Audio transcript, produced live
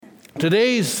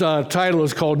Today's title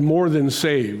is called More Than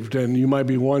Saved, and you might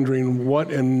be wondering,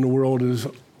 what in the world is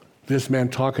this man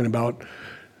talking about?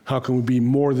 How can we be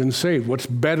more than saved? What's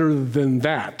better than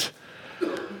that?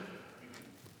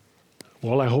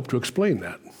 Well, I hope to explain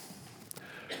that.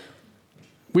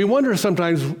 We wonder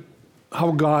sometimes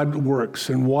how God works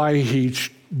and why he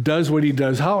does what he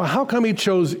does. How come he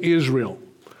chose Israel?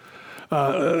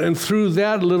 And through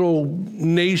that little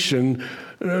nation,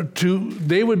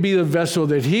 they would be the vessel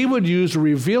that he would use to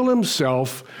reveal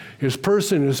himself, his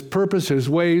person, his purpose, his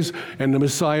ways, and the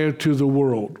Messiah to the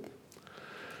world.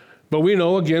 But we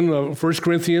know, again, 1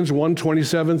 Corinthians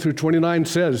 1:27 through 29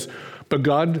 says, "But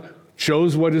God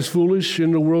chose what is foolish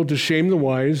in the world to shame the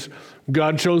wise.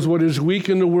 God chose what is weak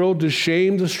in the world to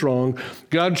shame the strong.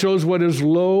 God chose what is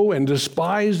low and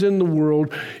despised in the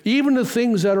world, even the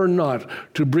things that are not,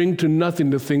 to bring to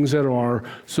nothing the things that are,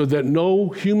 so that no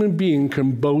human being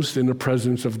can boast in the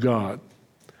presence of God."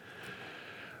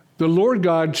 The Lord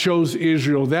God chose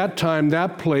Israel, that time,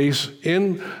 that place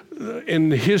in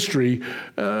history,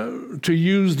 to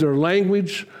use their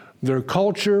language, their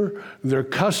culture, their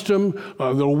custom,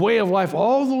 their way of life,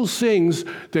 all those things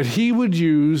that he would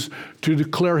use to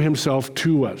declare himself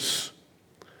to us.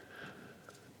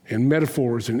 In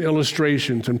metaphors and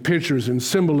illustrations and pictures and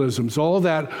symbolisms, all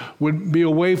that would be a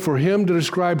way for him to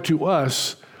describe to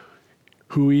us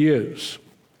who he is.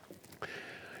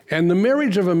 And the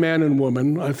marriage of a man and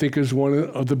woman, I think, is one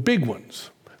of the big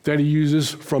ones that he uses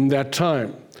from that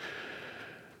time.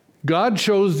 God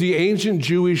chose the ancient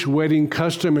Jewish wedding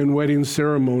custom and wedding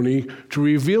ceremony to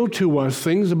reveal to us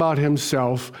things about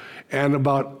himself and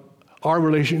about our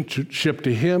relationship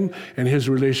to him and his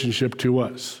relationship to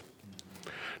us.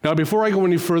 Now, before I go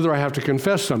any further, I have to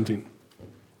confess something.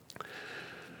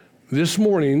 This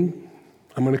morning,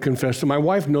 I'm going to confess that my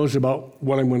wife knows about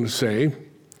what I'm going to say,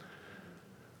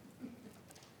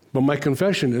 but my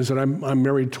confession is that I'm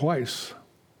married twice.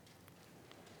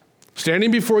 Standing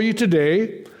before you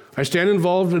today, I stand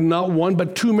involved in not one,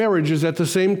 but two marriages at the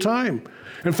same time.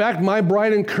 In fact, my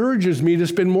bride encourages me to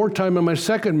spend more time in my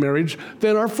second marriage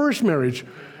than our first marriage,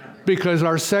 because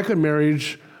our second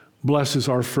marriage blesses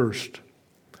our first.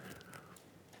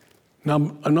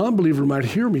 Now, a non-believer might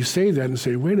hear me say that and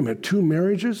say, wait a minute, two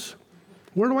marriages?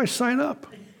 Where do I sign up?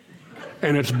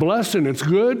 And it's blessed and it's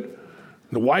good.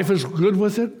 The wife is good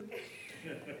with it.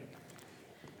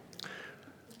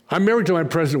 I'm married to my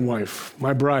present wife,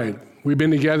 my bride. We've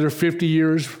been together 50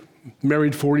 years,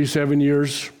 married 47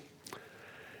 years,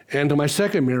 and to my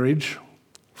second marriage,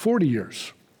 40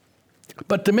 years.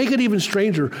 But to make it even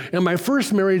stranger, in my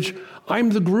first marriage, I'm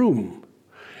the groom.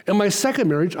 In my second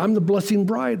marriage, I'm the blessing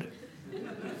bride.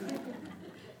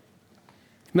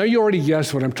 Now, you already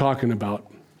guessed what I'm talking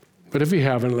about, but if you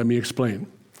haven't, let me explain.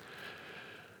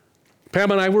 Pam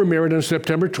and I were married on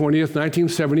September 20th,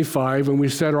 1975, and we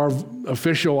said our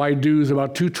official I do's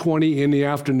about 2:20 in the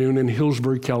afternoon in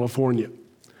Hillsburg, California.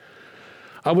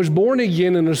 I was born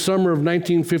again in the summer of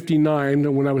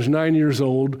 1959 when I was 9 years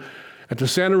old at the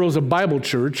Santa Rosa Bible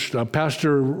Church.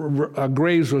 Pastor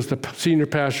Graves was the senior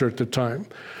pastor at the time.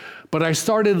 But I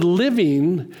started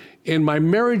living in my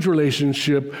marriage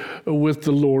relationship with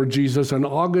the Lord Jesus in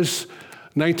August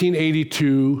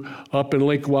 1982 up in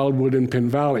Lake Wildwood in Penn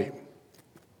Valley.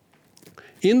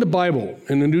 In the Bible,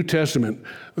 in the New Testament,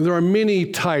 there are many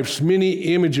types, many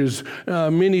images,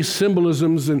 many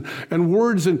symbolisms and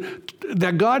words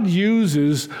that God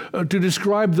uses to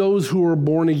describe those who are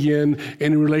born again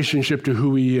in relationship to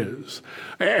who he is.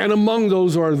 And among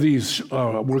those are these.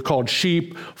 We're called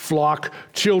sheep, flock,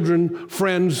 children,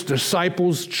 friends,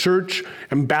 disciples, church,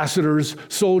 ambassadors,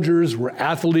 soldiers, we're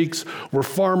athletes, we're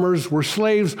farmers, we're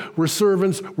slaves, we're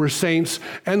servants, we're saints,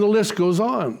 and the list goes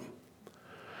on.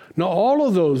 Now, all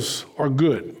of those are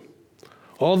good.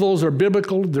 All those are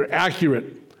biblical, they're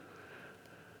accurate.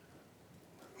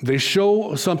 They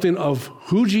show something of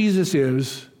who Jesus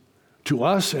is to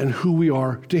us and who we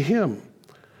are to him.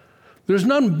 There's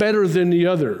none better than the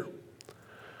other.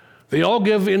 They all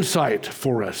give insight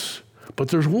for us. But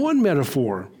there's one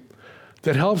metaphor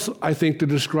that helps, I think, to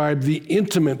describe the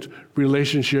intimate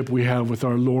relationship we have with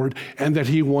our Lord and that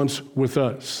he wants with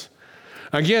us.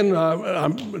 Again,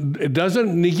 it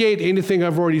doesn't negate anything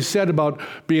I've already said about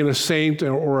being a saint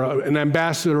or an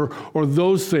ambassador or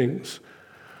those things.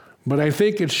 But I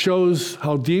think it shows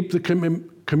how deep the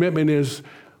commitment is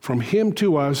from him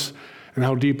to us and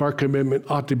how deep our commitment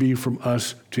ought to be from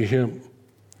us to him.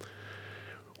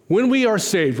 When we are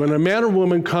saved, when a man or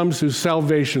woman comes to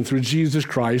salvation through Jesus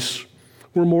Christ,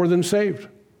 we're more than saved.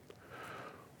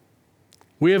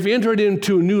 We have entered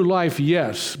into a new life,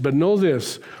 yes, but know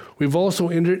this. We've also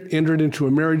entered into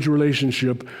a marriage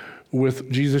relationship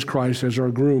with Jesus Christ as our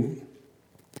groom.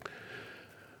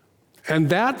 And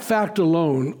that fact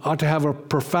alone ought to have a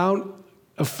profound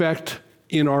effect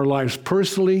in our lives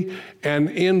personally and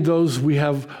in those we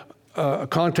have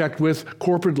contact with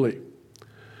corporately.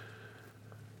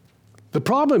 The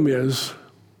problem is,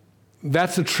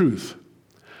 that's the truth.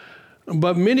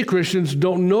 But many Christians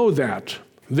don't know that.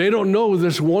 They don't know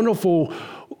this wonderful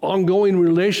ongoing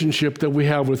relationship that we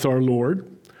have with our Lord.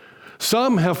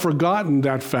 Some have forgotten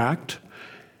that fact,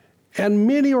 and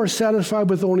many are satisfied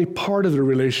with only part of the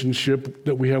relationship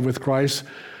that we have with Christ,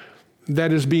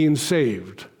 that is being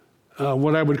saved,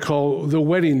 what I would call the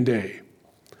wedding day,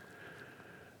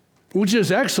 which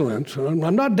is excellent.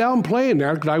 I'm not downplaying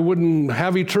that, because I wouldn't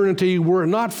have eternity were it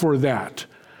not for that.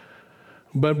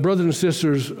 But brothers and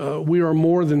sisters, we are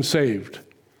more than saved.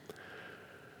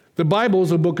 The Bible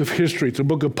is a book of history. It's a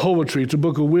book of poetry. It's a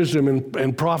book of wisdom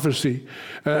and prophecy.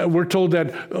 We're told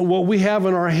that what we have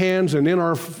in our hands and in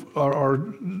our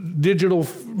digital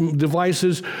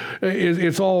devices,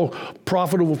 it's all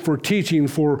profitable for teaching,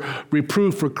 for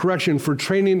reproof, for correction, for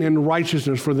training in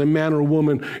righteousness, for the man or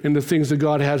woman in the things that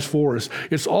God has for us.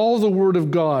 It's all the Word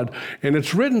of God, and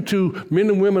it's written to men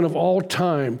and women of all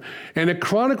time, and it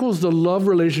chronicles the love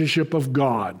relationship of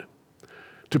God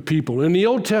to people. In the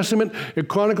Old Testament, it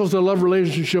chronicles the love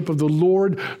relationship of the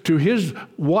Lord to his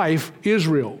wife,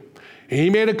 Israel. And he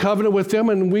made a covenant with them,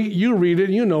 and you read it,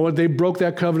 you know it, they broke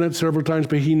that covenant several times,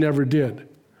 but he never did.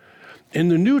 In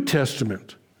the New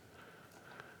Testament,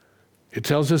 it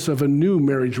tells us of a new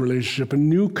marriage relationship, a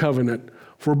new covenant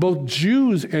for both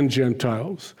Jews and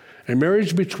Gentiles, a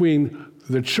marriage between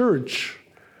the church,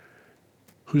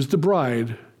 who's the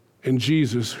bride, and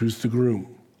Jesus, who's the groom.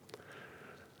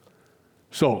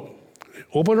 So,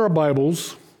 open our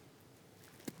Bibles,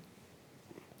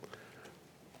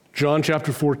 John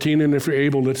chapter 14, and if you're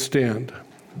able, let's stand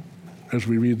as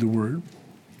we read the word.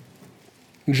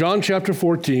 In John chapter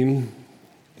 14,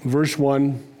 verse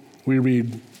 1, we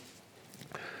read,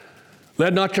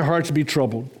 "Let not your hearts be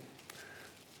troubled.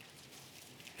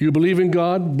 You believe in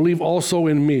God, believe also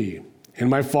in me. In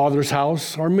my Father's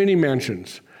house are many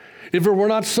mansions. If it were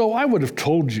not so, I would have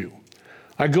told you.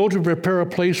 I go to prepare a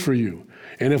place for you.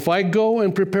 And if I go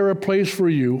and prepare a place for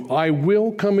you, I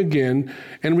will come again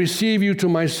and receive you to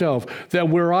myself, that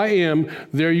where I am,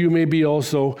 there you may be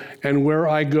also, and where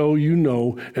I go you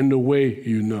know, and the way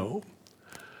you know."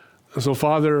 So,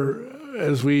 Father,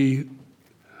 as we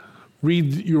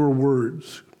read your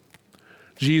words,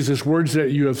 Jesus, words that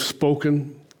you have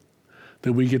spoken,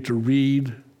 that we get to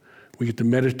read, we get to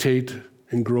meditate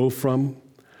and grow from,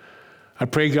 I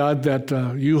pray, God, that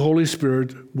you, Holy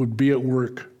Spirit, would be at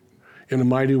work in a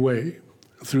mighty way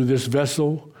through this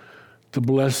vessel to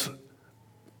bless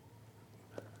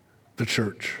the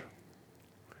church.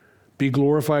 Be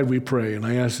glorified, we pray, and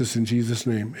I ask this in Jesus'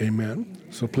 name, amen.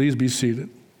 So please be seated.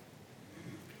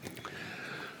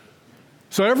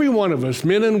 So every one of us,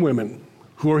 men and women,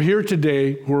 who are here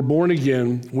today, who are born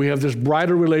again, we have this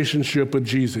brighter relationship with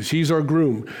Jesus. He's our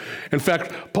groom. In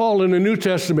fact, Paul in the New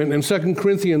Testament in 2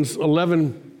 Corinthians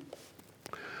 11,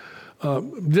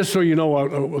 just so you know,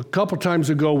 a couple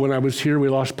times ago when I was here, we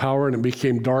lost power and it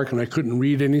became dark and I couldn't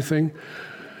read anything.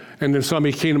 And then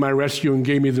somebody came to my rescue and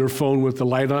gave me their phone with the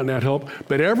light on, and that helped.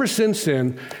 But ever since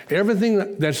then,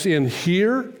 everything that's in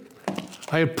here,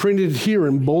 I have printed here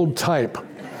in bold type.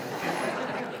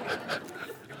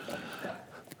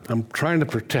 I'm trying to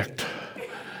protect.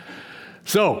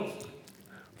 So,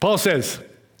 Paul says,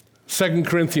 2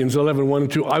 Corinthians 11, 1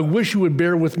 and 2, "I wish you would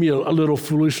bear with me a little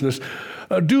foolishness.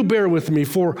 Do bear with me,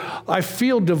 for I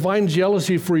feel divine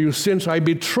jealousy for you, since I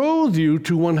betrothed you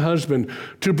to one husband,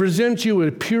 to present you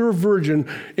a pure virgin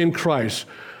in Christ.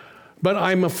 But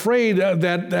I'm afraid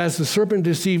that as the serpent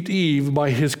deceived Eve by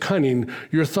his cunning,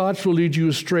 your thoughts will lead you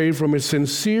astray from a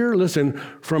sincere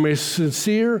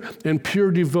and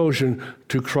pure devotion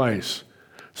to Christ."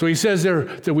 So he says there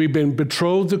that we've been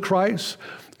betrothed to Christ,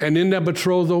 and in that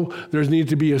betrothal, there needs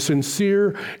to be a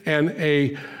sincere and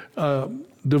a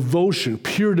devotion,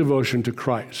 pure devotion to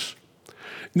Christ.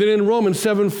 Then in Romans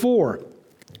 7:4,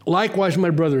 "Likewise,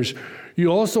 my brothers, you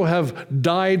also have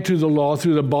died to the law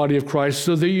through the body of Christ,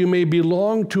 so that you may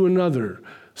belong to another,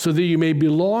 to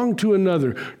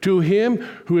him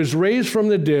who is raised from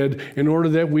the dead, in order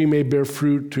that we may bear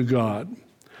fruit to God."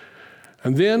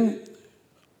 And then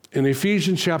in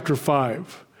Ephesians chapter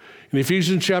 5,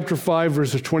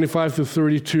 verses 25 to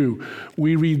 32,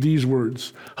 we read these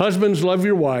words, "Husbands, love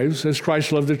your wives as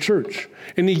Christ loved the church,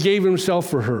 and he gave himself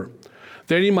for her,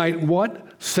 that he might" what?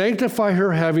 sanctify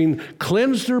her, having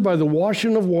cleansed her by the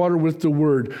washing of water with the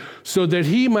word, so that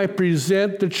he might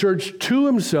present the church to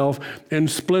himself in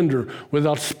splendor,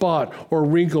 without spot or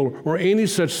wrinkle or any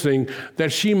such thing,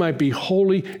 that she might be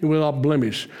holy and without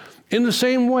blemish. In the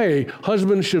same way,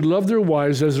 husbands should love their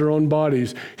wives as their own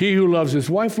bodies. He who loves his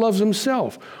wife loves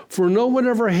himself. For no one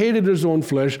ever hated his own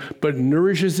flesh, but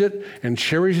nourishes it and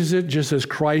cherishes it, just as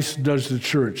Christ does the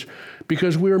church,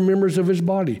 because we are members of his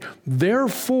body.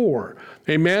 Therefore,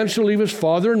 a man shall leave his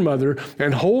father and mother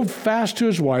and hold fast to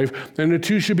his wife, and the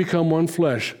two shall become one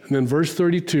flesh. And then verse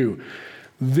 32,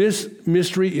 this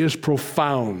mystery is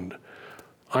profound.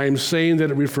 I am saying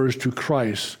that it refers to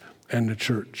Christ and the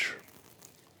church.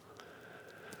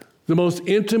 The most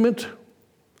intimate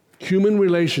human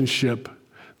relationship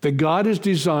that God has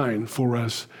designed for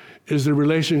us is the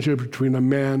relationship between a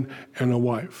man and a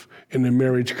wife in the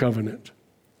marriage covenant.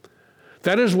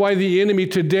 That is why the enemy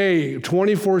today,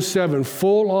 24/7,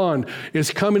 full on, is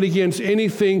coming against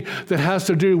anything that has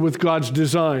to do with God's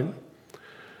design.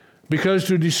 Because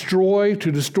to destroy,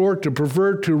 to distort, to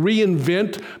pervert, to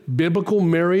reinvent biblical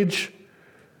marriage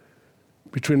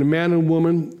between a man and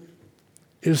woman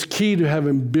is key to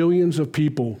having billions of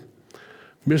people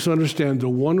misunderstand the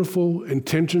wonderful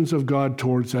intentions of God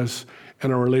towards us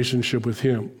and our relationship with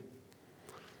him.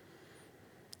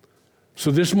 So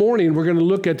this morning, we're going to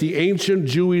look at the ancient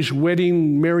Jewish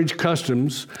wedding marriage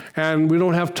customs, and we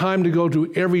don't have time to go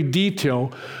to every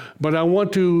detail, but I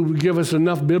want to give us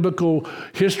enough biblical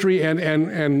history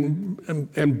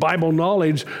and Bible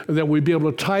knowledge that we'd be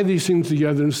able to tie these things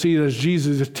together and see that as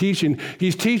Jesus is teaching,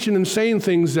 he's teaching and saying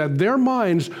things that their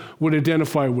minds would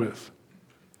identify with.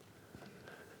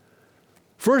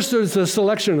 First, there's the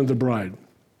selection of the bride.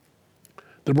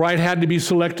 The bride had to be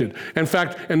selected. In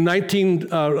fact, in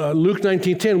Luke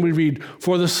 19:10, we read,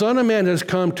 "For the Son of Man has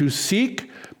come to seek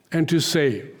and to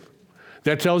save."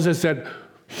 That tells us that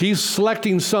he's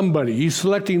selecting somebody. He's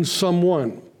selecting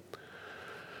someone.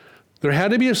 There had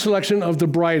to be a selection of the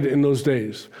bride in those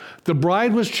days. The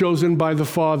bride was chosen by the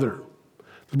father.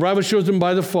 The bride was chosen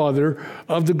by the father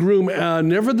of the groom,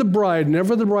 never the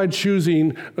bride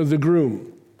choosing the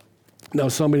groom. Now,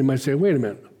 somebody might say, wait a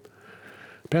minute.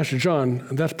 Pastor John,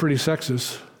 that's pretty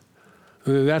sexist.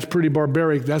 That's pretty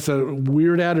barbaric. That's a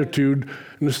weird attitude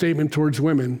and a statement towards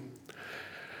women.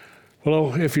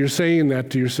 Well, if you're saying that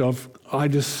to yourself, I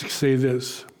just say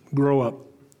this: grow up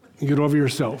and get over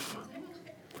yourself.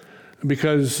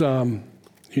 Because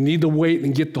you need to wait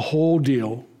and get the whole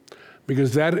deal,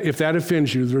 because if that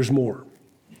offends you, there's more.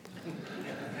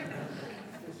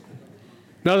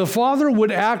 Now, the father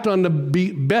would act on the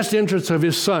best interests of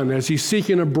his son as he's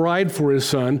seeking a bride for his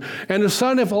son, and the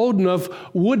son, if old enough,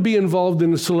 would be involved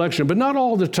in the selection, but not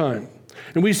all the time.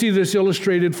 And we see this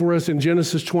illustrated for us in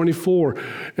Genesis 24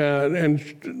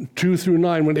 and 2 through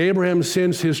 9, when Abraham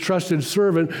sends his trusted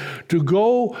servant to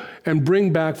go and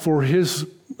bring back for his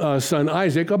son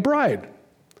Isaac a bride.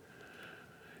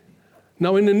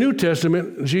 Now, in the New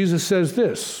Testament, Jesus says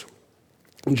this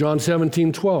in John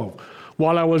 17:12.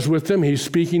 While I was with them, he's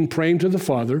speaking, praying to the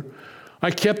Father,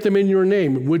 I kept them in your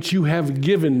name, which you have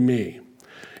given me.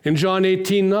 In John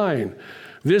 18:9,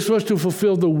 this was to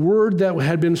fulfill the word that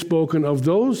had been spoken, of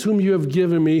those whom you have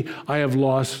given me, I have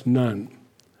lost none.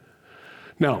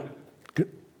 Now,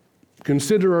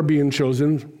 consider our being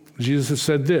chosen. Jesus has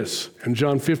said this in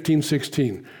John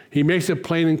 15:16. He makes it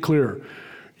plain and clear.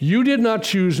 You did not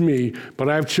choose me, but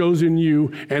I have chosen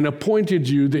you and appointed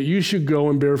you that you should go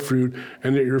and bear fruit,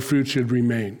 and that your fruit should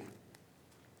remain.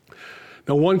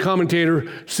 Now, one commentator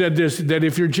said this, that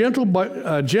if you're Gentile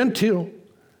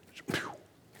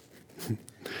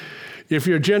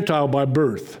by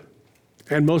birth,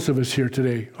 and most of us here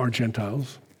today are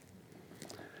Gentiles,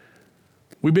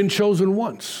 we've been chosen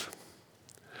once.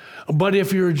 But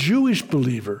if you're a Jewish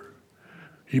believer,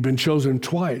 you've been chosen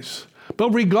twice.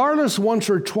 But regardless, once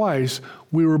or twice,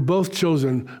 we were both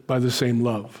chosen by the same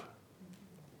love.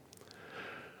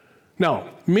 Now,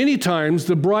 many times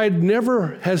the bride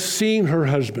never has seen her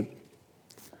husband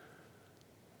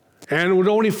and would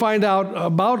only find out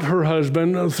about her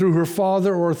husband through her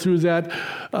father or through that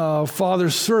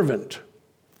father's servant.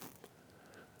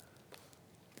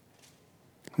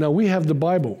 Now, we have the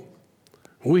Bible.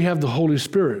 We have the Holy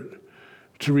Spirit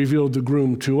to reveal the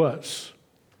groom to us.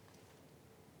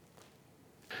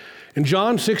 In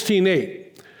John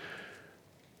 16:8,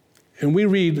 and we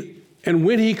read, And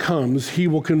when he comes, he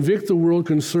will convict the world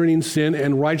concerning sin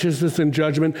and righteousness and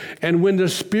judgment. And when the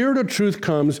Spirit of truth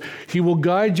comes, he will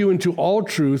guide you into all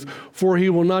truth, for he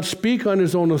will not speak on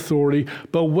his own authority,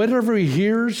 but whatever he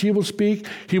hears, he will speak.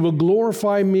 He will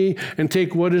glorify me and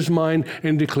take what is mine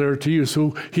and declare it to you.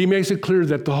 So he makes it clear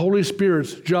that the Holy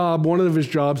Spirit's job, one of his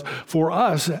jobs for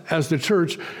us as the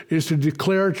church, is to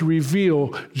declare, to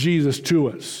reveal Jesus to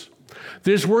us.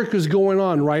 This work is going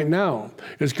on right now.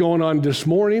 It's going on this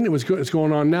morning. It's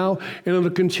going on now, and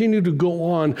it'll continue to go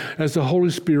on as the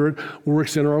Holy Spirit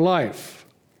works in our life.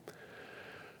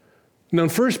 Now, in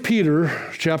 1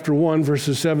 Peter chapter 1,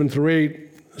 verses 7 through 8,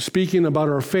 speaking about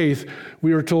our faith,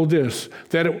 we are told this,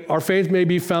 that our faith may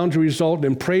be found to result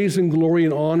in praise and glory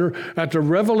and honor at the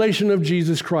revelation of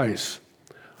Jesus Christ.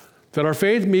 That our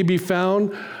faith may be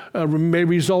found may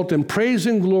result in praise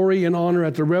and glory and honor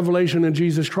at the revelation of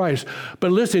Jesus Christ.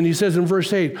 But listen, he says in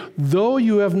verse 8, though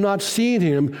you have not seen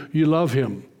him, you love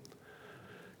him.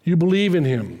 You believe in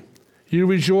him. You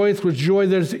rejoice with joy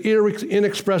that is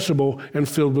inexpressible and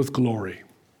filled with glory.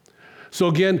 So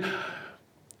again,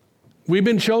 we've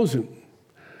been chosen.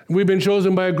 We've been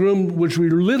chosen by a groom which we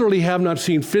literally have not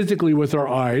seen physically with our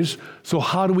eyes. So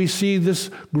how do we see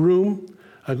this groom?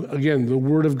 Again, the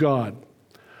Word of God.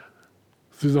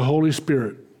 Through the Holy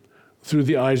Spirit, through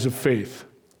the eyes of faith.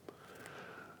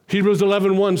 Hebrews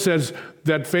 11:1 says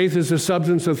that faith is the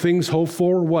substance of things hoped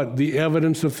for, what? The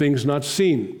evidence of things not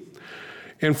seen.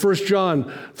 And 1 John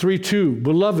 3:2,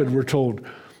 beloved, we're told,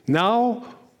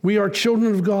 now we are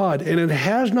children of God, and it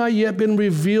has not yet been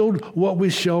revealed what we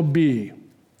shall be.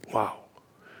 Wow.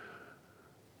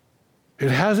 It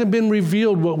hasn't been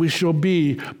revealed what we shall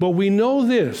be, but we know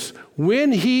this,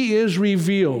 when he is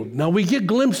revealed. Now we get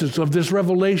glimpses of this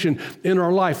revelation in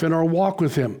our life, in our walk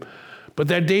with him. But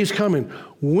that day's coming.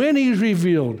 When he's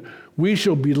revealed, we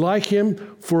shall be like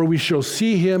him, for we shall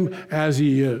see him as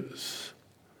he is.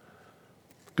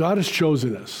 God has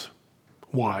chosen us.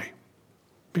 Why?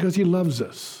 Because he loves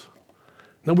us.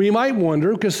 Now we might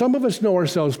wonder, because some of us know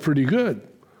ourselves pretty good,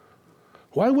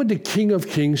 why would the King of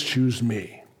Kings choose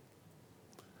me?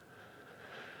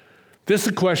 This is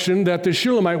a question that the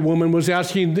Shulamite woman was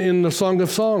asking in the Song of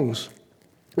Songs.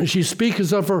 And she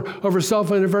speaks of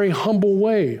herself in a very humble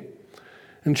way.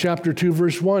 In chapter 2,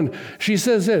 verse 1, she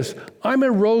says this, I'm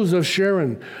a rose of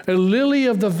Sharon, a lily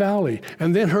of the valley.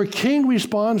 And then her king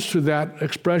responds to that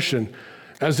expression,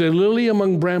 as a lily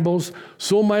among brambles,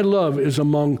 so my love is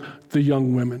among the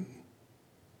young women.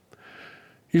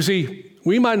 You see,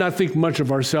 we might not think much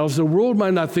of ourselves. The world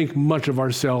might not think much of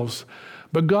ourselves.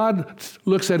 But God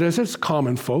looks at us as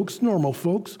common folks, normal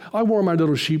folks. I wore my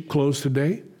little sheep clothes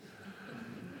today.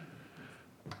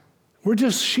 We're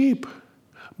just sheep.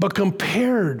 But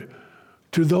compared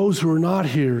to those who are not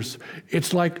his,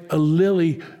 it's like a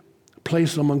lily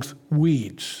placed amongst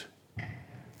weeds.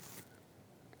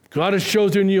 God has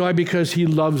chosen you because he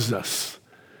loves us.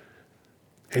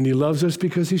 And he loves us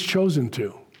because he's chosen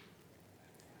to.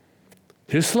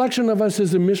 His selection of us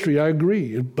is a mystery, I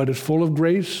agree, but it's full of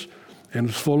grace and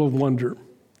it's full of wonder.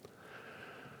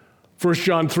 1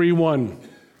 John 3:1,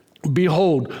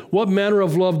 behold, what manner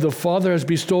of love the Father has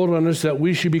bestowed on us that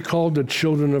we should be called the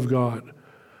children of God.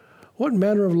 What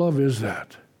manner of love is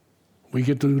that? We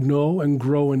get to know and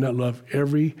grow in that love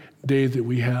every day that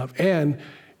we have and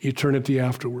eternity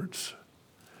afterwards.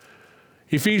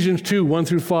 Ephesians 2:1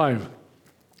 through 5.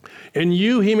 And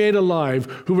you he made alive,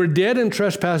 who were dead in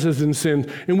trespasses and sins,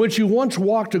 in which you once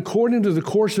walked according to the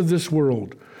course of this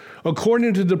world,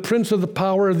 according to the prince of the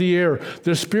power of the air,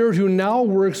 the spirit who now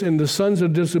works in the sons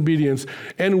of disobedience,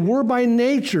 and were by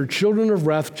nature children of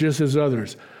wrath just as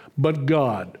others. But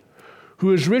God,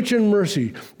 who is rich in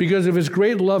mercy, because of his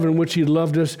great love in which he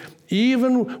loved us,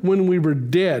 even when we were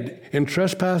dead in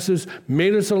trespasses,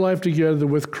 made us alive together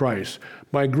with Christ.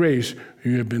 By grace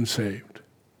you have been saved.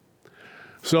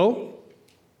 So,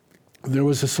 there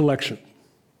was a selection.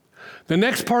 The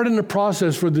next part in the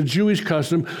process for the Jewish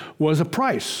custom was a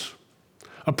price.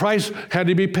 A price had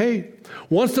to be paid.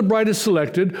 Once the bride is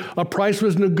selected, a price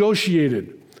was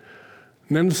negotiated.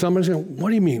 And then somebody's saying, what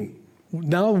do you mean?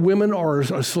 Now women are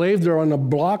a slave, they're on a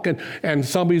block, and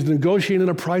somebody's negotiating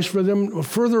a price for them?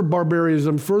 Further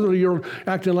barbarism, further you're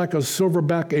acting like a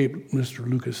silverback ape, Mr.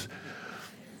 Lukas.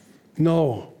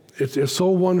 No, it's so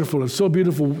wonderful, it's so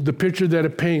beautiful, the picture that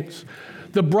it paints.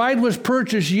 The bride was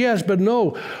purchased, yes, but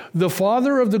no. The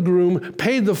father of the groom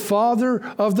paid the father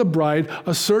of the bride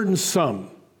a certain sum.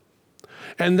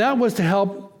 And that was to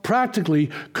help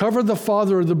practically cover the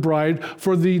father of the bride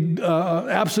for the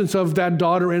absence of that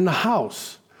daughter in the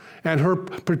house. and her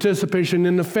participation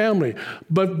in the family.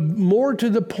 But more to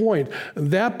the point,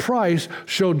 that price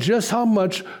showed just how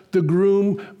much the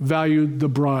groom valued the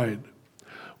bride.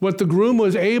 What the groom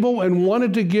was able and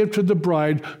wanted to give to the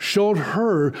bride showed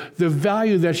her the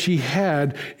value that she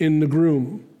had in the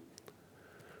groom.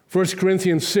 1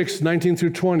 Corinthians 6, 19 through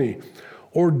 20.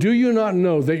 Or do you not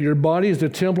know that your body is the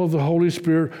temple of the Holy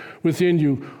Spirit within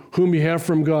you, whom you have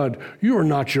from God? You are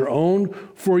not your own,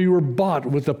 for you were bought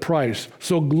with a price.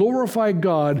 So glorify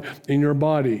God in your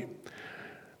body.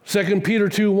 2 Peter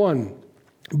 2:1.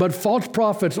 But false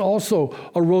prophets also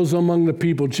arose among the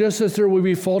people, just as there will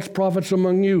be false prophets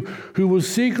among you, who will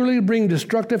secretly bring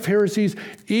destructive heresies,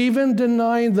 even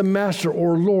denying the Master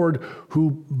or Lord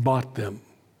who bought them.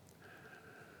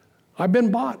 I've been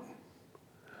bought.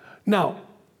 Now,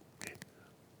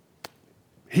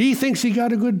 he thinks he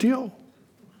got a good deal.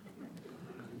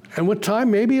 And with time,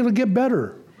 maybe it'll get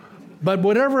better. But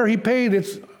whatever he paid,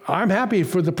 I'm happy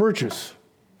for the purchase.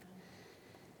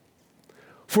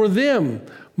 For them,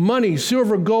 money,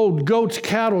 silver, gold, goats,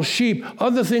 cattle, sheep,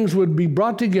 other things would be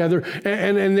brought together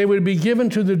and they would be given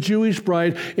to the Jewish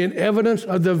bride in evidence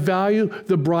of the value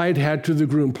the bride had to the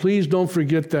groom. Please don't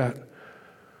forget that.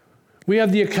 We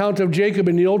have the account of Jacob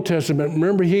in the Old Testament.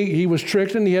 Remember, he was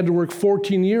tricked and he had to work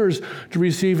 14 years to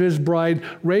receive his bride,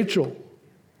 Rachel.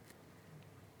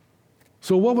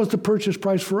 So what was the purchase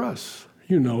price for us?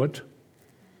 You know it.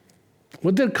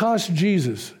 What did it cost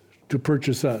Jesus to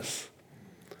purchase us?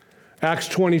 Acts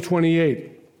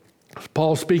 20:28.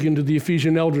 Paul, speaking to the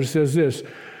Ephesian elders, says this: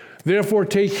 Therefore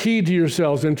take heed to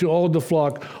yourselves and to all the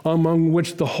flock among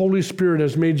which the Holy Spirit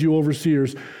has made you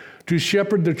overseers, to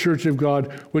shepherd the church of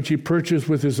God, which he purchased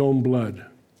with his own blood.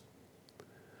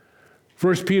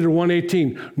 1 Peter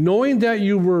 1:18, knowing that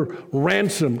you were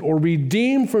ransomed or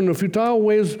redeemed from the futile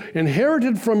ways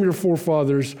inherited from your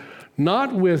forefathers,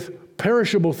 not with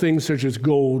perishable things such as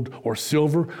gold or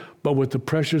silver, but with the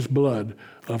precious blood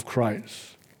of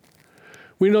Christ.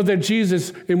 We know that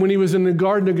Jesus, and when he was in the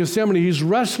Garden of Gethsemane, he's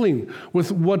wrestling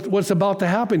with what's about to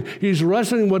happen. He's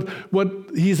wrestling what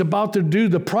he's about to do,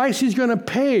 the price he's going to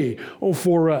pay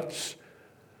for us.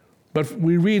 But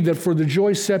we read that for the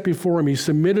joy set before him, he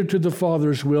submitted to the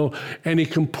Father's will, and he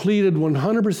completed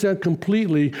 100%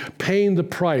 completely paying the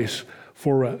price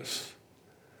for us.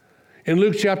 In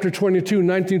Luke chapter 22,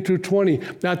 19 through 20,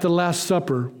 at the Last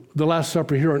Supper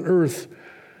here on earth,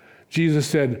 Jesus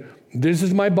said, this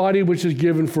is my body which is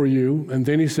given for you. And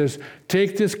then he says,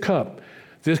 take this cup.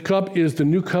 This cup is the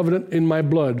new covenant in my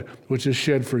blood, which is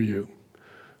shed for you.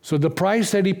 So the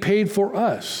price that he paid for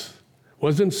us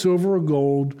wasn't silver or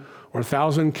gold or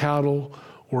 1,000 cattle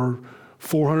or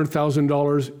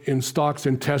 $400,000 in stocks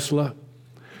in Tesla.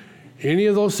 Any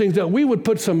of those things that we would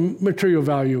put some material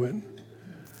value in.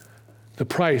 The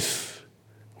price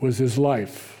was his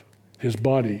life, his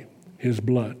body, his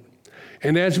blood.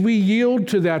 And as we yield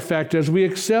to that fact, as we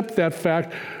accept that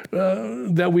fact,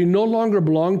 that we no longer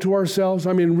belong to ourselves,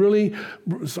 I mean, really,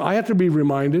 I have to be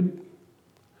reminded,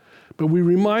 but we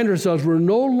remind ourselves we're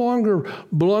no longer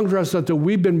belong to ourselves, that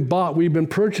we've been bought, we've been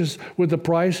purchased with a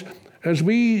price. As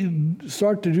we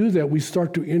start to do that, we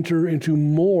start to enter into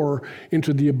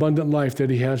the abundant life that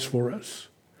he has for us.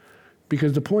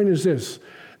 Because the point is this,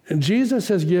 and Jesus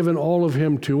has given all of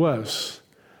him to us.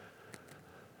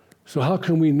 So how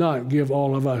can we not give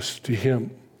all of us to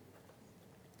him?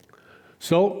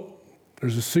 So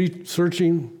there's a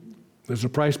searching, there's a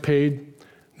price paid,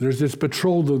 there's this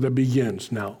betrothal that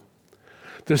begins now.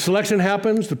 The selection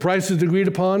happens, the price is agreed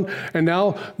upon, and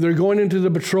now they're going into the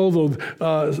betrothal,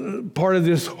 part of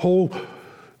this whole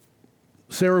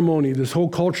ceremony, this whole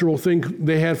cultural thing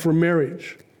they had for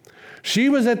marriage. She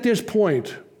was at this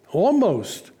point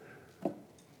almost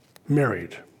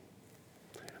married.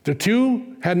 The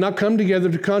two had not come together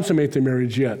to consummate the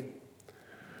marriage yet.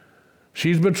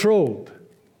 She's betrothed.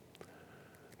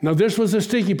 Now, this was a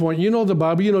sticky point. You know the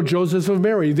Bible, you know Joseph and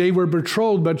Mary. They were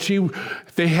betrothed, but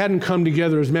they hadn't come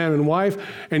together as man and wife,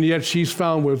 and yet she's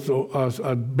found with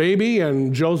a baby,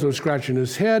 and Joseph scratching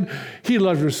his head. He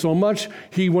loved her so much,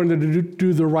 he wanted to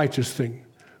do the righteous thing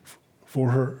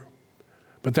for her.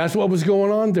 But that's what was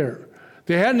going on there.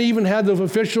 They hadn't even had the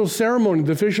official ceremony,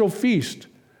 the official feast.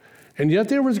 And yet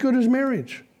they were as good as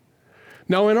marriage.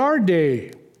 Now in our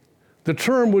day, the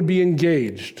term would be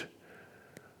engaged.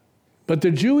 But the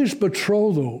Jewish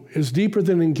betrothal is deeper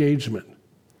than engagement.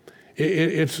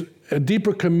 It's a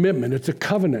deeper commitment. It's a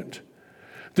covenant.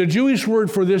 The Jewish word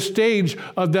for this stage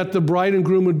that the bride and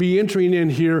groom would be entering in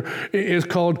here is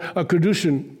called a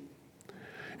kedushin.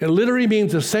 It literally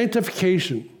means a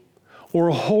sanctification or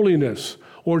a holiness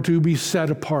or to be set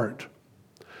apart.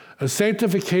 A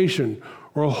sanctification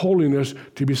or a holiness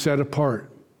to be set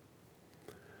apart.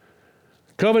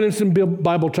 Covenants in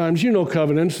Bible times, you know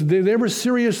covenants, they were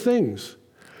serious things.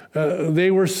 They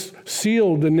were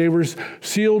sealed, and they were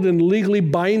sealed and legally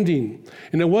binding.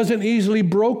 And it wasn't easily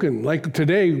broken. Like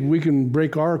today, we can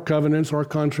break our covenants, our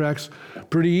contracts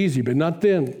pretty easy, but not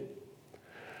then.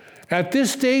 At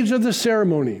this stage of the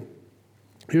ceremony,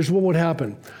 here's what would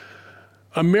happen.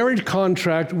 A marriage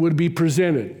contract would be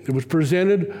presented. It was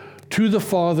presented to the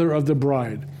father of the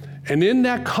bride. And in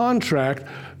that contract,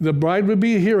 the bride would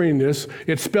be hearing this.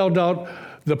 It spelled out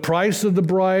the price of the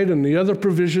bride and the other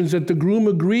provisions that the groom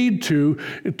agreed to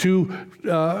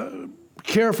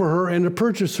care for her and to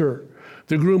purchase her.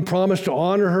 The groom promised to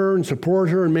honor her and support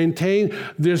her and maintain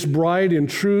this bride in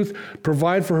truth,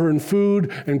 provide for her in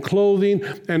food and clothing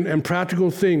and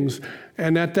practical things.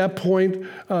 And at that point,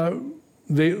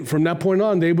 from that point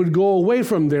on, they would go away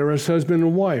from there as husband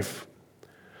and wife.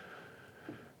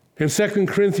 In 2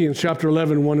 Corinthians chapter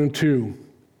 11, 1 and 2,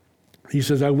 he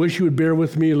says, I wish you would bear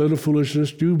with me a little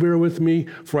foolishness. Do bear with me,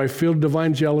 for I feel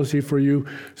divine jealousy for you,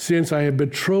 since I have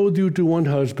betrothed you to one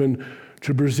husband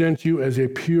to present you as a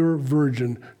pure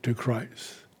virgin to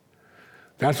Christ.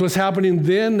 That's what's happening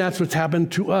then. That's what's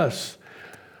happened to us.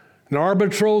 And our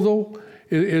betrothal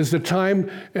is the time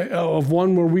of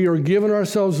one where we are giving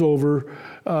ourselves over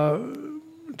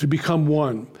to become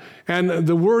one. And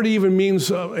the word even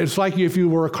means, it's like if you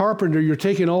were a carpenter, you're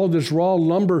taking all this raw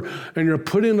lumber and you're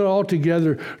putting it all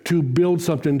together to build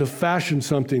something, to fashion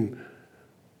something.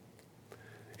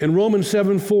 In Romans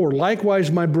 7:4,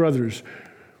 likewise, my brothers,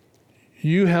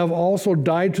 you have also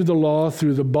died to the law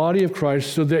through the body of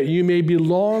Christ, so that you may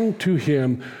belong to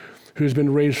him who has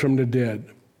been raised from the dead.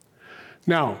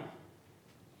 Now,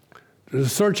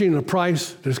 there's searching a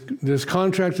price, this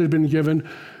contract has been given,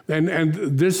 and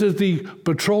this is the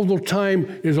betrothal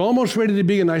time is almost ready to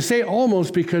begin. I say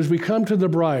almost because we come to the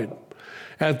bride.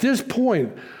 At this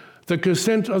point, the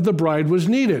consent of the bride was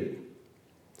needed.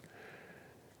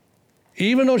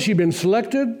 Even though she'd been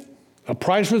selected, a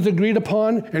price was agreed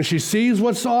upon, and she sees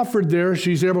what's offered there,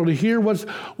 she's able to hear what's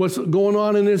going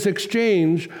on in this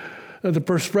exchange, the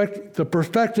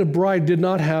prospective bride did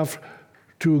not have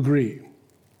to agree.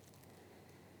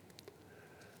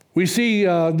 We see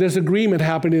this agreement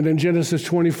happening in Genesis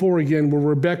 24 again, where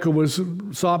Rebekah was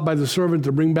sought by the servant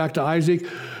to bring back to Isaac.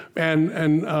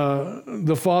 And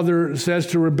the father says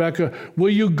to Rebekah, will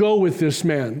you go with this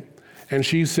man? And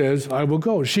she says, I will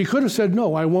go. She could have said,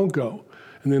 no, I won't go.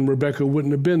 And then Rebekah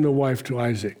wouldn't have been the wife to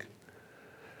Isaac.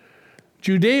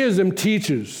 Judaism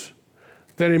teaches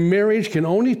that a marriage can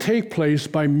only take place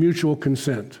by mutual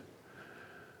consent,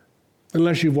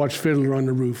 unless you've watched Fiddler on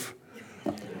the Roof.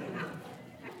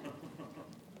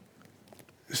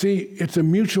 See, it's a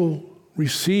mutual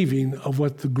receiving of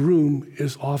what the groom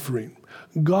is offering.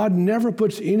 God never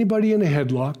puts anybody in a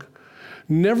headlock,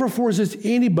 never forces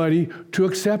anybody to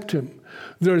accept him.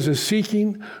 There's a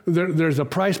seeking, there's a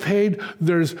price paid,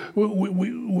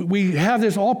 we have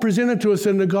this all presented to us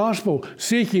in the gospel.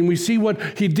 Seeking, we see what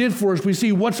he did for us, we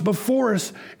see what's before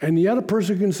us, and the other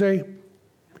person can say,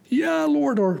 yeah,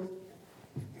 Lord, or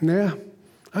nah,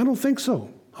 I don't think so.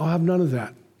 I'll have none of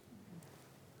that.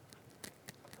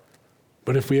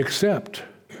 But if we accept,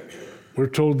 we're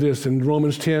told this in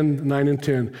Romans 10, 9 and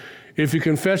 10. If you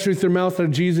confess with your mouth that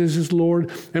Jesus is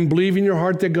Lord and believe in your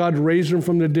heart that God raised him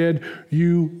from the dead,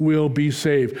 you will be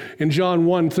saved. In John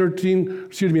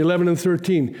 11 and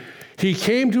 13, he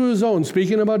came to his own,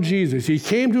 speaking about Jesus, he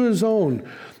came to his own,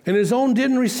 and his own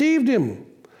didn't receive him.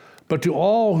 But to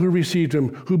all who received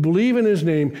him, who believe in his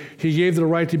name, he gave the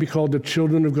right to be called the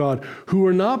children of God, who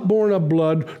were not born of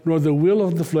blood, nor the will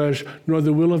of the flesh, nor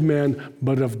the will of man,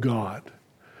 but of God.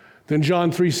 Then John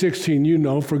 3:16, you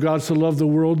know, for God so loved the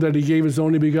world that he gave his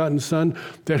only begotten Son,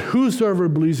 that whosoever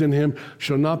believes in him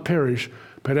shall not perish,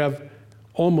 but have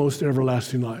almost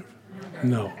everlasting life.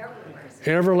 No.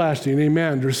 Everlasting,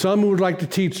 amen. There's some who would like to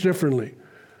teach differently.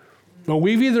 But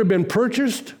we've either been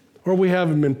purchased or we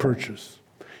haven't been purchased.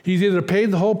 He's either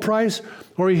paid the whole price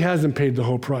or he hasn't paid the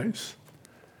whole price.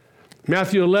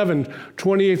 Matthew 11,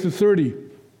 28 to 30.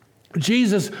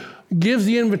 Jesus gives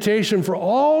the invitation for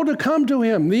all to come to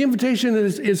him. The invitation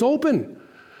is open,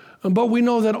 but we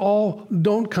know that all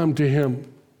don't come to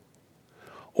him.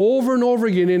 Over and over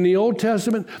again in the Old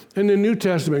Testament and the New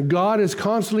Testament, God is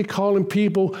constantly calling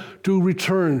people to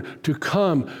return, to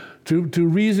come, to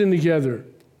reason together.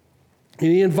 And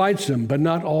he invites them, but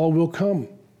not all will come.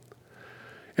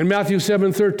 In Matthew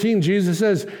 7:13, Jesus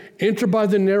says, enter by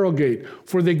the narrow gate,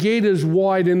 for the gate is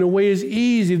wide and the way is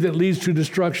easy that leads to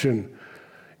destruction.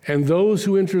 And those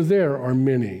who enter there are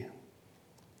many.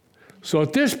 So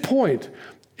at this point,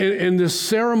 in this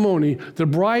ceremony, the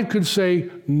bride could say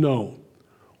no,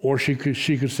 or she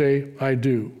could say, I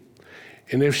do.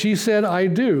 And if she said, I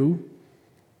do,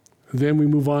 then we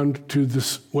move on to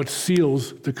this, what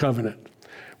seals the covenant,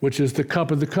 which is the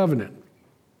cup of the covenant.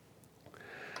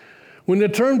 When the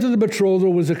terms of the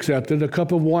betrothal was accepted, a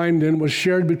cup of wine then was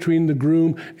shared between the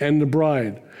groom and the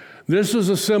bride. This is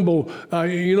a symbol,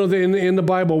 in the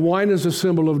Bible, wine is a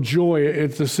symbol of joy.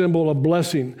 It's a symbol of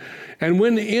blessing. And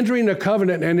when entering a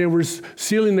covenant and they were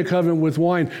sealing the covenant with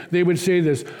wine, they would say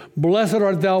this, Blessed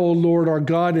art thou, O Lord, our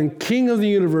God and King of the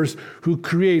universe, who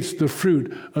creates the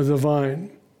fruit of the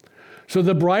vine. So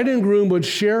the bride and groom would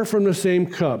share from the same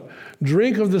cup,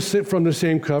 drink from the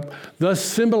same cup, thus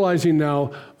symbolizing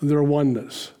now their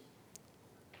oneness.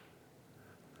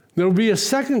 There will be a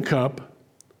second cup,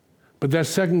 but that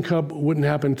second cup wouldn't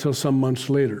happen until some months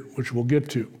later, which we'll get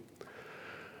to.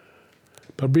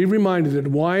 But be reminded that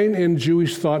wine in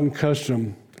Jewish thought and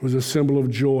custom was a symbol of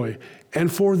joy. And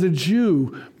for the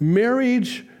Jew,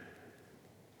 marriage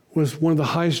was one of the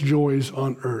highest joys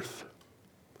on earth.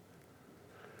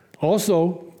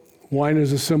 Also, wine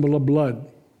is a symbol of blood.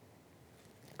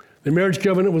 The marriage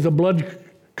covenant was a blood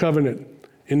covenant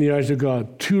in the eyes of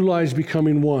God, two lives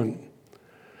becoming one.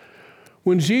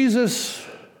 When Jesus,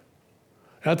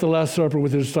 at the Last Supper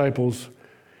with his disciples,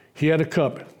 he had a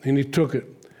cup and he took it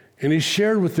and he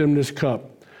shared with them this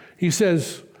cup. He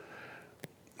says,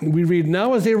 we read,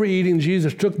 now as they were eating,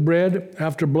 Jesus took bread,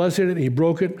 after blessing it, he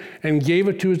broke it and gave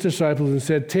it to his disciples and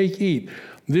said, take, eat.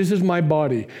 This is my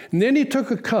body. And then he took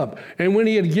a cup, and when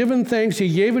he had given thanks, he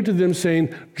gave it to them,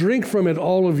 saying, drink from it,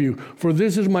 all of you, for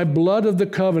this is my blood of the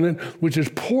covenant, which is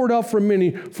poured out for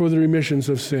many for the remissions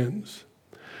of sins.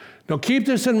 Now keep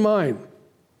this in mind.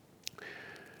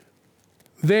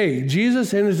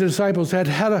 Jesus and his disciples had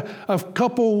a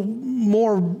couple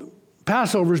more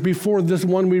Passovers before this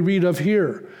one we read of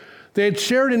here. They had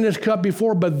shared in this cup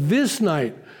before, but this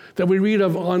night that we read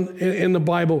of in the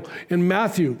Bible, in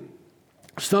Matthew,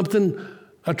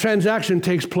 a transaction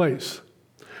takes place.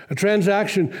 A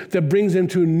transaction that brings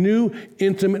into a new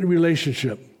intimate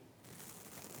relationship.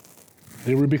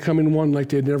 They were becoming one like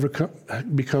they had never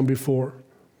become before.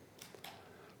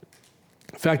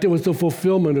 In fact, it was the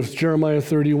fulfillment of Jeremiah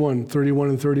 31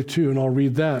 and 32, and I'll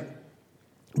read that.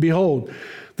 Behold,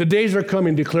 the days are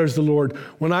coming, declares the Lord,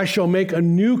 when I shall make a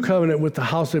new covenant with the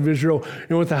house of Israel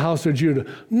and with the house of Judah,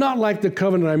 not like the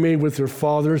covenant I made with their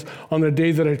fathers on the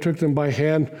day that I took them by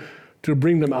hand to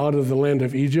bring them out of the land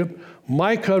of Egypt.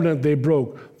 My covenant they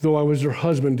broke, though I was their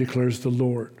husband, declares the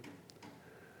Lord.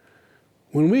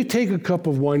 When we take a cup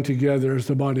of wine together as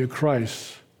the body of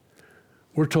Christ,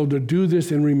 we're told to do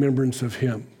this in remembrance of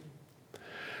him.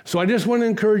 So I just want to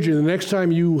encourage you, the next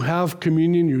time you have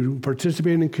communion, you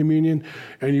participate in communion,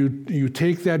 and you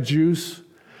take that juice,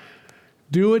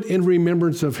 do it in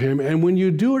remembrance of him. And when you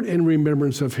do it in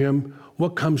remembrance of him,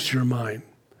 what comes to your mind?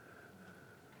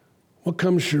 What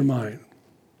comes to your mind?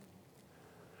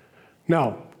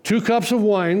 Now, 2 cups of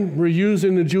wine were used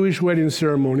in the Jewish wedding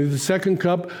ceremony. The second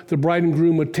cup, the bride and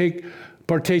groom would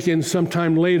partake in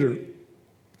sometime later.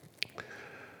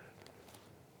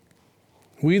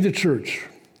 We, the church,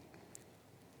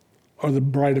 are the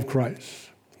bride of Christ.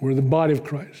 We're the body of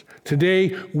Christ.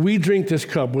 Today, we drink this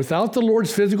cup without the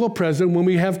Lord's physical presence when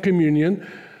we have communion.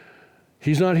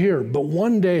 He's not here. But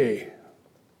one day,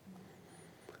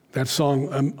 that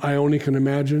song, I Only Can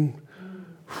Imagine,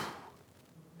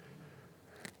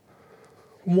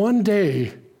 one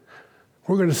day,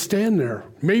 we're going to stand there,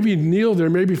 maybe kneel there,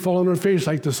 maybe fall on our face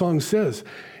like the song says,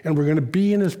 and we're going to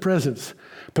be in his presence.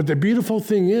 But the beautiful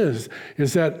thing is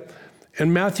that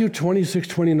in Matthew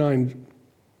 26:29,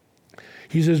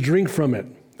 he says, drink from it.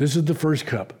 This is the first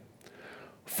cup.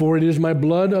 For it is my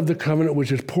blood of the covenant,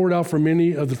 which is poured out for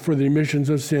many for the remissions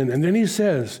of sin. And then he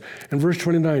says in verse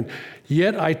 29,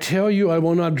 yet I tell you, I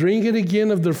will not drink it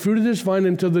again of the fruit of this vine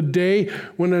until the day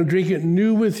when I drink it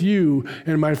new with you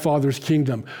in my Father's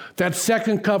kingdom. That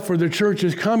second cup for the church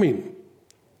is coming.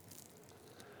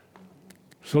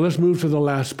 So let's move to the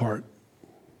last part.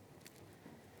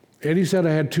 Eddie said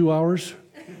I had 2 hours.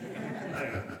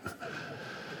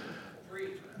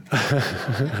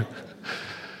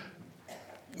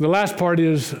 The last part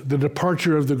is the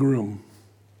departure of the groom.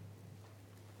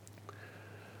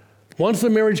 Once the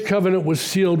marriage covenant was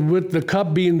sealed with the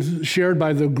cup being shared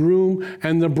by the groom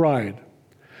and the bride,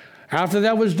 after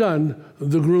that was done,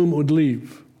 the groom would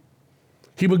leave.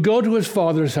 He would go to his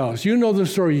father's house. You know the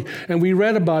story, and we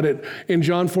read about it in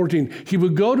John 14. He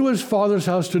would go to his father's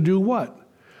house to do what?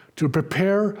 To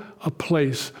prepare a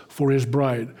place for his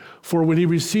bride. For when he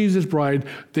receives his bride,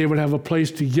 they would have a place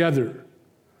together.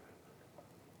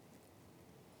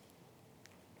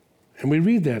 And we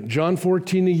read that, John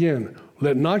 14 again.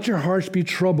 Let not your hearts be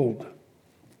troubled.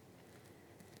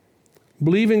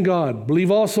 Believe in God.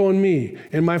 Believe also in me.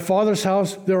 In my Father's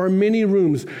house there are many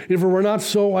rooms. If it were not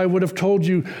so, I would have told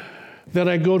you that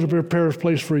I go to prepare a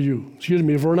place for you. Excuse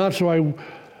me. If it were not so,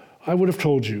 I would have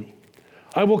told you.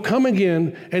 I will come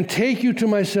again and take you to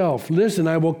myself. Listen,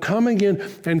 I will come again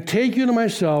and take you to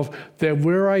myself, that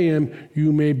where I am,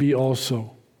 you may be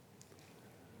also.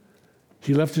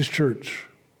 He left his church,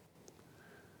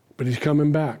 but he's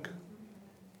coming back.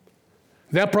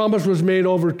 That promise was made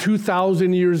over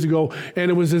 2,000 years ago, and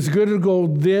it was as good as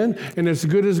gold then and as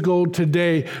good as gold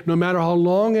today. No matter how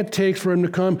long it takes for him to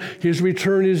come, his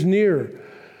return is near.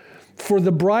 For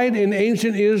the bride in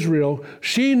ancient Israel,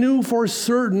 she knew for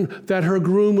certain that her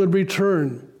groom would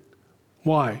return.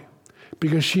 Why?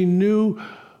 Because she knew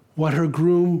what her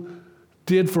groom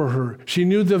did for her. She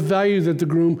knew the value that the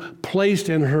groom placed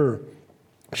in her.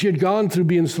 She had gone through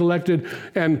being selected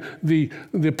and the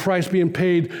price being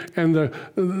paid and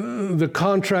the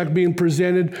contract being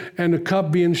presented and the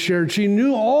cup being shared. She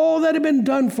knew all that had been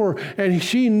done for her, and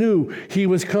she knew he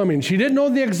was coming. She didn't know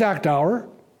the exact hour.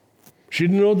 She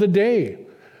didn't know the day.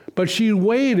 But she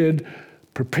waited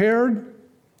prepared.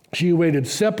 She waited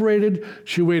separated.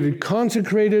 She waited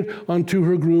consecrated unto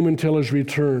her groom until his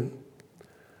return.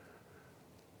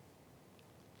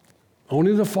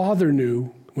 Only the Father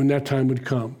knew when that time would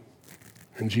come.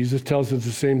 And Jesus tells us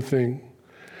the same thing.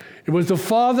 It was the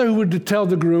Father who would tell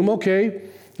the groom, okay,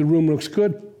 the room looks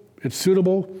good, it's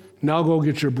suitable, now go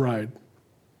get your bride.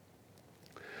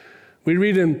 We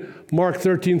read in Mark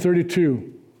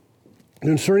 13:32,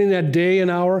 concerning that day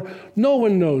and hour, no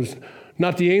one knows,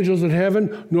 not the angels of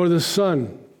heaven, nor the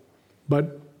Son,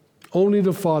 but only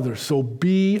the Father. So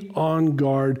be on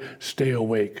guard, stay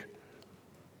awake.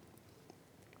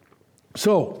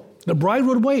 So, the bride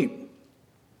would wait.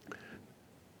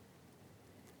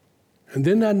 And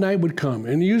then that night would come,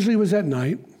 and usually it was at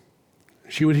night.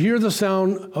 She would hear the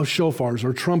sound of shofars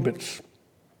or trumpets.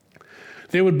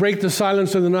 They would break the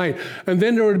silence of the night. And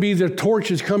then there would be the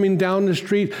torches coming down the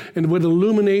street and would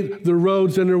illuminate the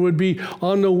roads, and there would be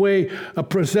on the way a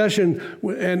procession,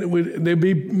 and they'd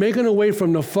be making a way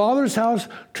from the Father's house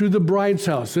to the bride's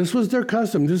house. This was their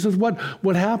custom. This is what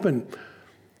would happen.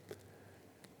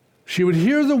 She would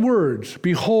hear the words,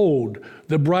 behold,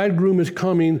 the bridegroom is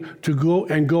coming to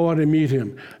go out and meet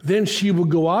him. Then she would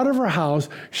go out of her house,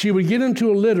 she would get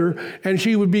into a litter, and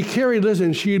she would be carried,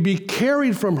 she would be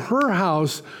carried from her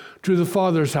house to the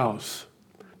Father's house.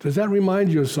 Does that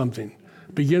remind you of something?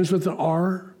 Begins with an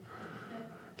R,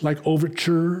 like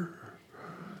overture.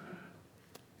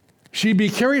 She'd be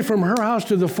carried from her house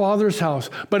to the Father's house.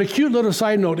 But a cute little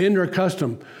side note in their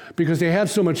custom, because they had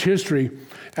so much history,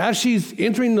 as she's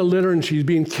entering the litter and she's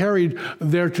being carried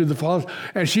there to the Father,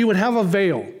 and she would have a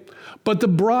veil. But the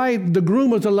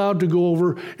groom was allowed to go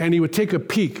over and he would take a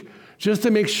peek just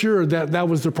to make sure that that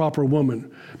was the proper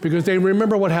woman. Because they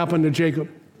remember what happened to Jacob.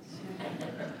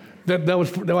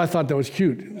 I thought that was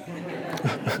cute.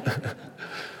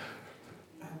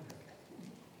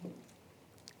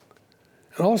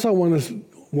 And also I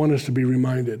want us to be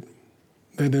reminded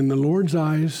that in the Lord's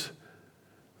eyes,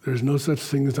 there's no such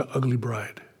thing as an ugly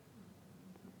bride.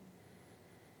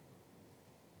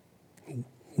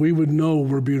 We would know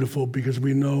we're beautiful because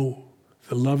we know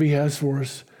the love he has for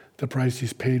us, the price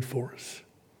he's paid for us.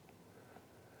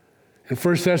 In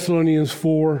 1 Thessalonians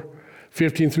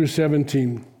 4:15 through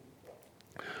 17,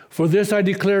 for this I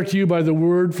declare to you by the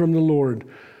word from the Lord,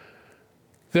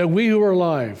 that we who are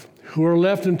alive, who are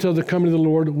left until the coming of the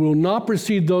Lord, will not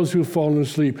precede those who have fallen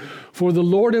asleep. For the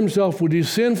Lord himself will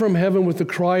descend from heaven with the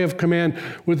cry of command,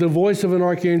 with the voice of an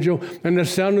archangel, and the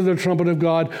sound of the trumpet of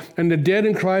God, and the dead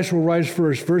in Christ will rise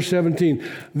first. Verse 17,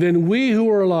 then we who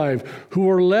are alive, who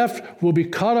are left, will be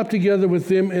caught up together with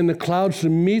them in the clouds to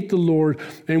meet the Lord,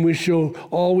 and we shall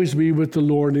always be with the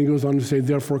Lord. And he goes on to say,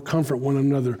 therefore comfort one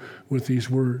another with these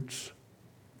words.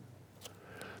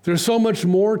 There's so much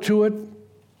more to it.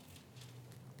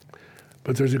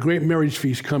 But there's a great marriage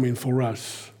feast coming for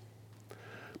us.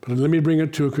 But let me bring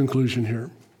it to a conclusion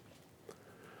here.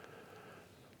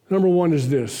 Number one is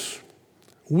this.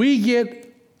 We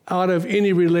get out of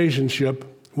any relationship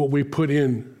what we put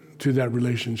into that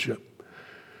relationship.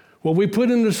 What we put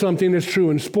into something is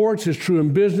true in sports, it's true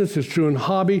in business, it's true in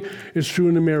hobby, it's true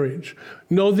in a marriage.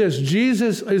 Know this,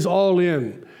 Jesus is all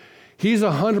in. He's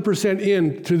 100%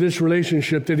 in to this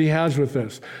relationship that he has with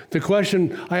us. The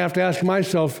question I have to ask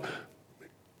myself,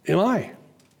 am I?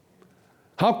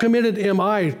 How committed am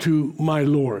I to my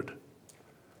Lord?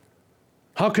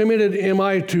 How committed am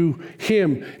I to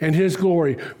him and his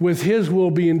glory, with his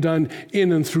will being done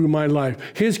in and through my life?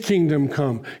 His kingdom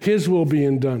come, his will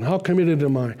being done. How committed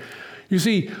am I? You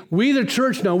see, we the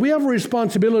church now, we have a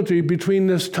responsibility between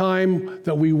this time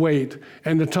that we wait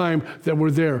and the time that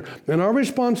we're there. And our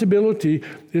responsibility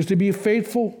is to be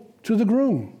faithful to the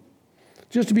groom.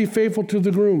 Just to be faithful to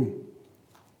the groom.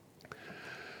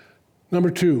 Number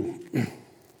 2.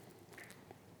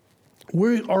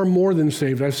 We are more than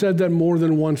saved. I've said that more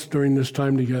than once during this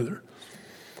time together.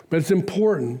 But it's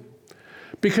important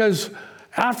because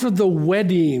after the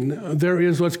wedding, there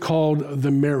is what's called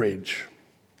the marriage.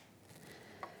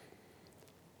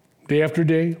 Day after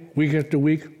day, week after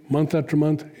week, month after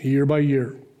month, year by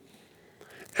year.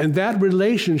 And that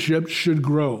relationship should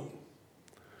grow.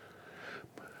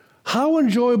 How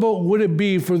enjoyable would it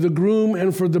be for the groom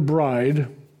and for the bride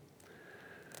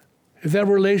if that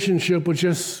relationship was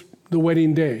just the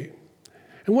wedding day?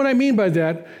 And what I mean by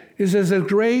that is as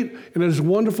great and as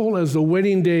wonderful as the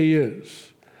wedding day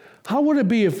is, how would it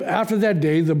be if after that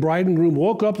day the bride and groom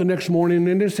woke up the next morning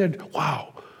and they said,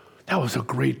 wow, that was a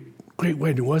great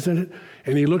wedding, wasn't it?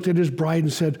 And he looked at his bride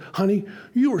and said, honey,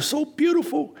 you are so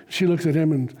beautiful. She looks at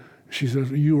him and she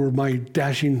says, you are my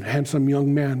dashing, handsome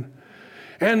young man.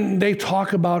 And they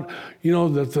talk about,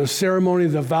 the ceremony,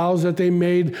 the vows that they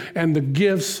made, and the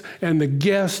gifts, and the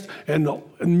guests, and the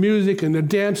music, and the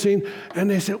dancing. And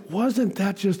they said, wasn't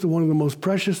that just one of the most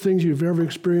precious things you've ever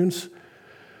experienced?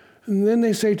 And then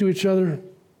they say to each other,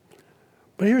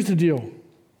 but here's the deal.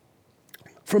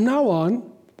 From now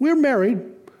on, we're married.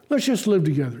 Let's just live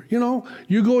together.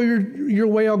 You go your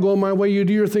way, I'll go my way. You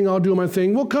do your thing, I'll do my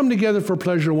thing. We'll come together for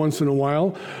pleasure once in a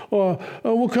while.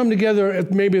 We'll come together if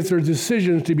there's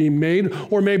decisions to be made,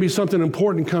 or maybe something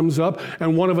important comes up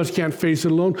and one of us can't face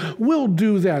it alone. We'll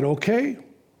do that, okay?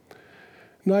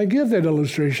 Now, I give that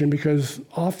illustration because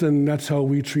often that's how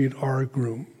we treat our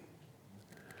groom.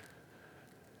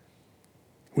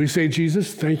 We say,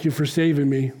 Jesus, thank you for saving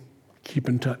me. Keep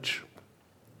in touch.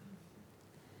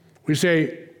 We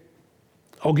say,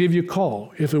 I'll give you a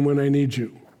call if and when I need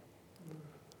you.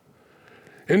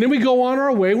 And then we go on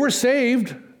our way. We're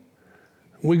saved.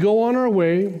 We go on our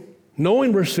way,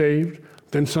 knowing we're saved,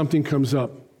 then something comes up.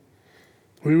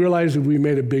 We realize that we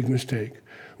made a big mistake.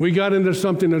 We got into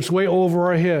something that's way over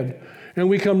our head. And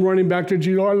we come running back to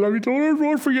Jesus. Oh, I love you. Oh,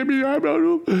 Lord, forgive me.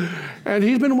 And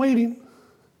he's been waiting.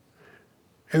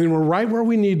 And then we're right where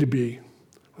we need to be,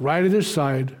 right at his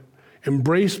side,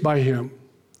 embraced by him.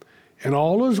 And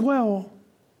all is well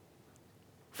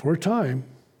for a time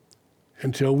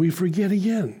until we forget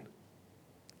again.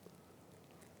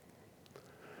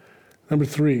 Number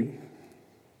 3,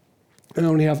 and I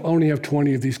only have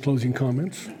 20 of these closing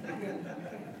comments.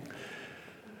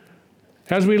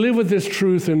 As we live with this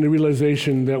truth and the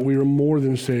realization that we are more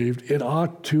than saved, it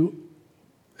ought to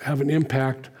have an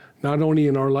impact not only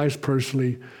in our lives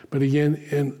personally, but again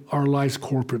in our lives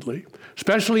corporately,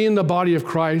 especially in the body of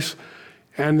Christ.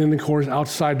 And then, of course,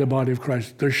 outside the body of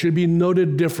Christ. There should be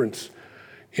noted difference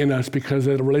in us because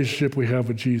of the relationship we have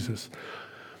with Jesus.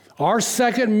 Our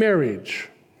second marriage,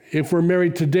 if we're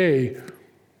married today,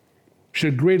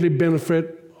 should greatly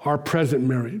benefit our present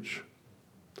marriage.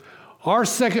 Our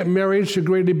second marriage should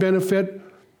greatly benefit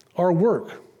our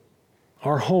work,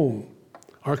 our home,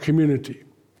 our community.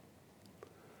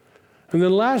 And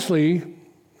then lastly,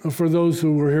 for those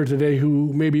who are here today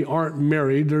who maybe aren't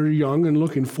married, they're young and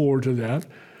looking forward to that,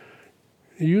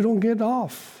 you don't get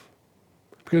off.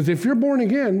 Because if you're born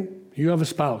again, you have a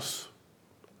spouse.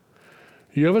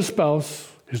 You have a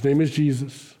spouse. His name is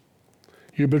Jesus.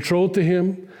 You're betrothed to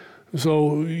him.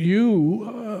 So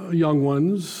you, young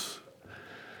ones,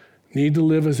 need to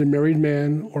live as a married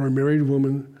man or a married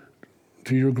woman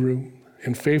to your groom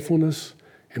in faithfulness,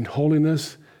 in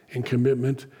holiness, in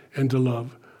commitment, and to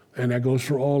love. And that goes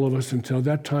for all of us until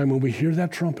that time when we hear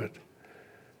that trumpet.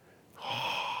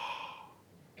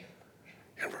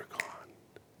 And we're gone.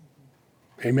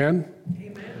 Amen?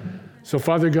 Amen. So,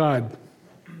 Father God,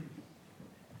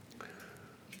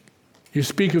 you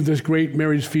speak of this great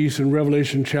marriage feast in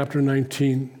Revelation chapter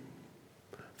 19,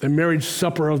 the marriage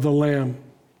supper of the Lamb.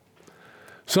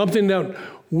 Something that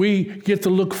we get to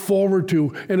look forward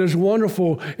to, and as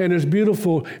wonderful and as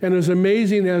beautiful and as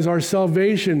amazing as our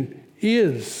salvation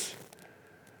is,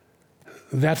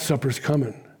 that supper's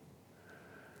coming.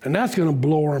 And that's going to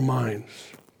blow our minds.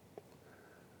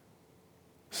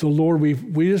 So, Lord, we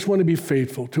just want to be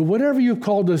faithful to whatever you've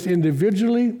called us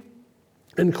individually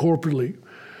and corporately.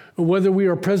 Whether we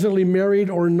are presently married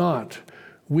or not,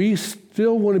 we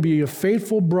still want to be a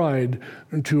faithful bride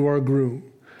to our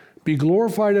groom. Be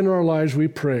glorified in our lives, we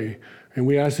pray. And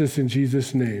we ask this in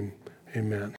Jesus' name. Amen.